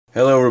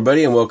Hello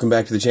everybody and welcome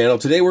back to the channel.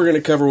 Today we're going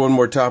to cover one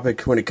more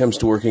topic when it comes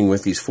to working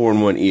with these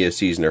 4-in-1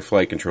 ESCs and their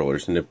flight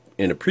controllers.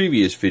 In a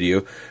previous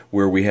video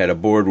where we had a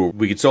board where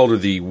we could solder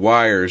the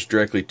wires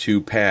directly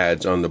to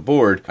pads on the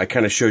board, I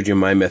kind of showed you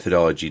my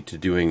methodology to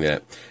doing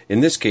that.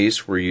 In this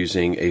case we're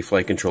using a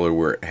flight controller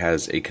where it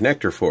has a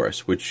connector for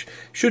us, which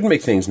should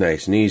make things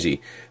nice and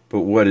easy.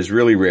 But what is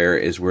really rare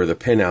is where the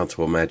pinouts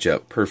will match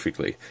up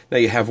perfectly. Now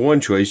you have one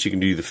choice. You can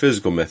do the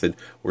physical method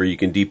where you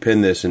can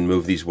depin this and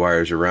move these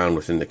wires around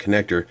within the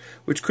connector,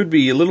 which could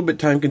be a little bit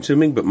time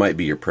consuming but might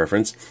be your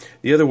preference.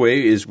 The other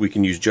way is we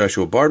can use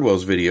Joshua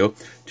Bardwell's video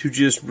to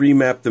just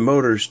remap the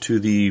motors to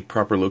the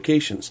proper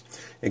locations.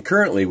 And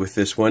currently with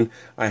this one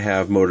I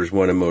have motors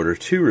 1 and motor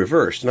 2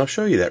 reversed, and I'll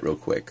show you that real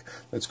quick.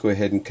 Let's go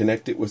ahead and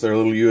connect it with our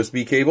little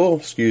USB cable.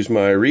 Excuse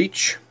my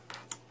reach.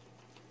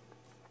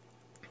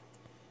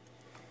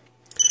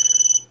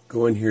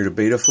 Go in here to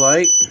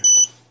BetaFlight,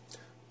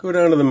 go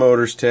down to the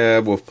motors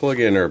tab, we'll plug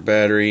in our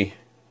battery.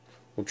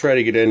 We'll try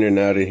to get in and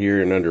out of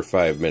here in under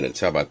 5 minutes.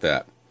 How about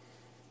that?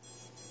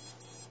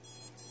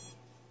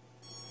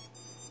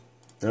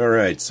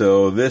 Alright,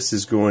 so this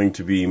is going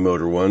to be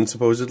motor 1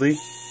 supposedly,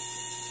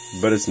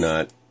 but it's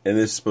not. And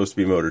this is supposed to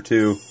be motor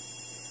 2,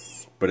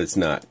 but it's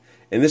not.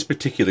 In this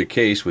particular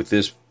case with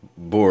this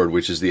board,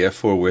 which is the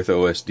F4 with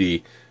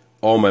OSD,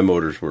 all my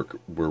motors were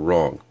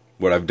wrong.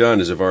 What I've done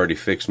is I've already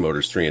fixed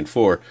motors 3 and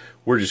 4.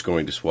 We're just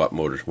going to swap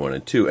motors 1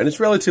 and 2. And it's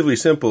relatively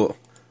simple.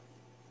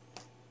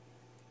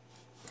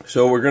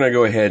 So we're going to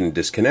go ahead and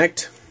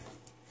disconnect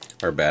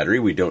our battery.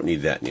 We don't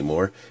need that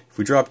anymore. If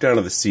we drop down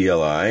to the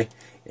CLI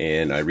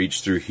and I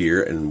reach through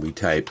here and we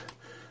type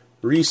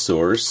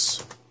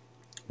resource,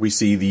 we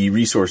see the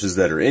resources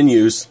that are in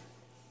use.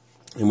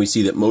 And we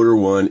see that motor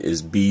 1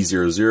 is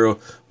B00,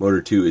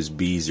 motor 2 is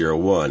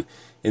B01.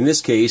 In this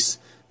case,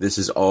 this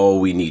is all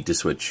we need to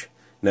switch.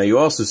 Now you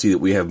also see that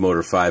we have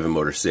motor 5 and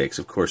motor 6.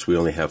 Of course we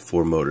only have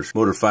 4 motors.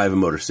 Motor 5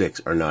 and motor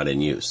 6 are not in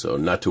use, so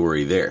not to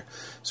worry there.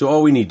 So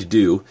all we need to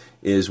do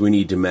is we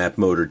need to map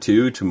motor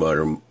 2 to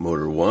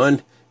motor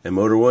 1 and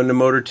motor 1 to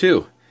motor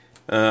 2.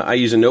 I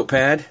use a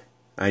notepad.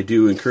 I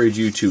do encourage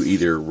you to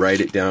either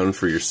write it down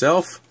for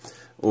yourself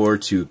or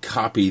to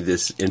copy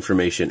this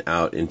information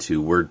out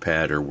into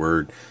WordPad or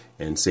Word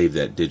and save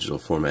that digital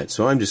format.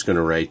 So I'm just going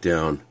to write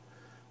down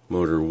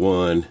motor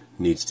 1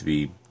 needs to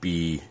be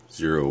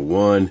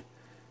B01.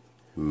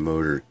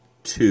 Motor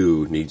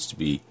 2 needs to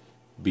be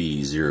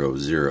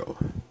B00.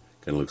 Kind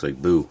of looks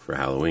like Boo for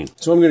Halloween.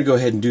 So I'm going to go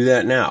ahead and do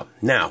that now.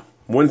 Now,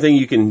 one thing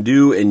you can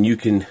do, and you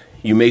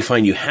may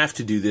find you have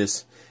to do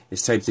this,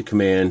 is type the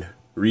command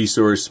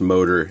resource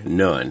motor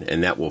none,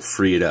 and that will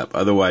free it up.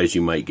 Otherwise,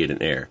 you might get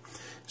an error.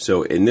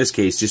 So in this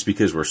case, just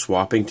because we're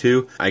swapping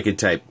to, I could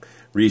type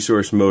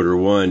resource motor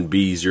 1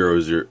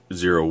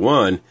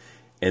 B001,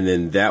 and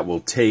then that will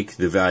take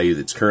the value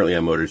that's currently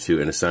on motor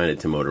 2 and assign it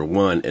to motor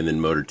 1, and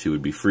then motor 2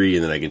 would be free,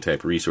 and then I can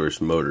type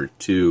resource motor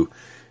 2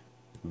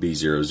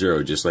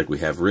 B00 just like we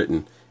have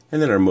written,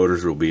 and then our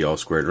motors will be all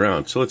squared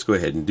around. So let's go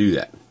ahead and do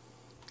that.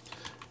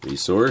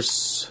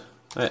 Resource,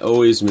 I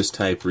always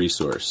mistype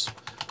resource.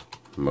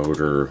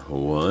 Motor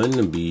 1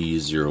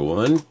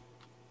 B01.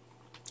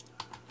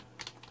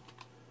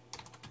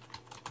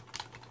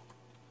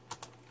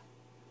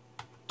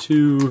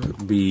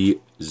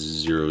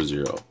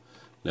 B00.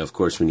 Now, of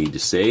course, we need to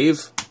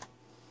save.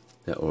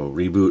 That will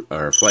reboot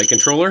our flight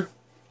controller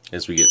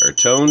as we get our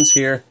tones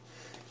here.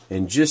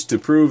 And just to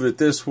prove that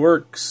this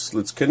works,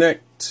 let's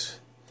connect.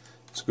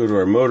 Let's go to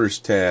our motors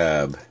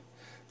tab.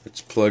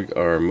 Let's plug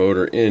our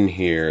motor in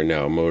here.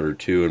 Now, motor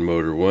 2 and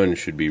motor 1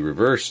 should be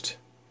reversed.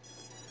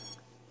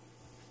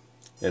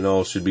 And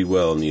all should be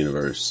well in the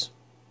universe.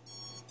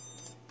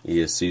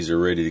 ESCs are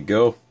ready to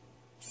go.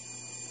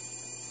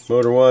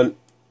 Motor 1,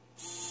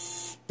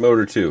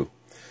 motor 2.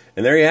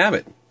 And there you have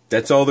it.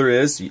 That's all there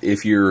is.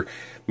 If your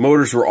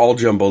motors were all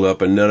jumbled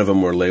up and none of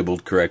them were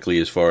labeled correctly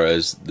as far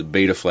as the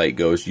BetaFlight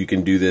goes, you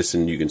can do this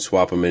and you can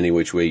swap them any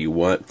which way you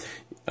want.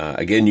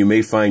 Again, you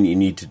may find you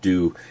need to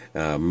do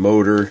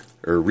motor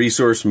or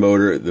resource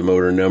motor, the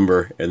motor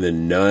number, and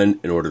then none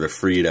in order to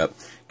free it up.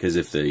 Because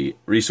if the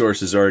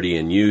resource is already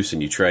in use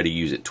and you try to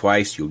use it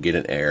twice, you'll get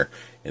an error,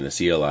 and the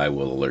CLI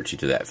will alert you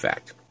to that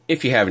fact.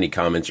 If you have any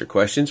comments or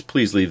questions,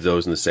 please leave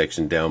those in the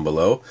section down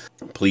below.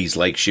 Please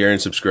like, share,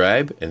 and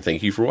subscribe, and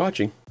thank you for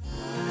watching.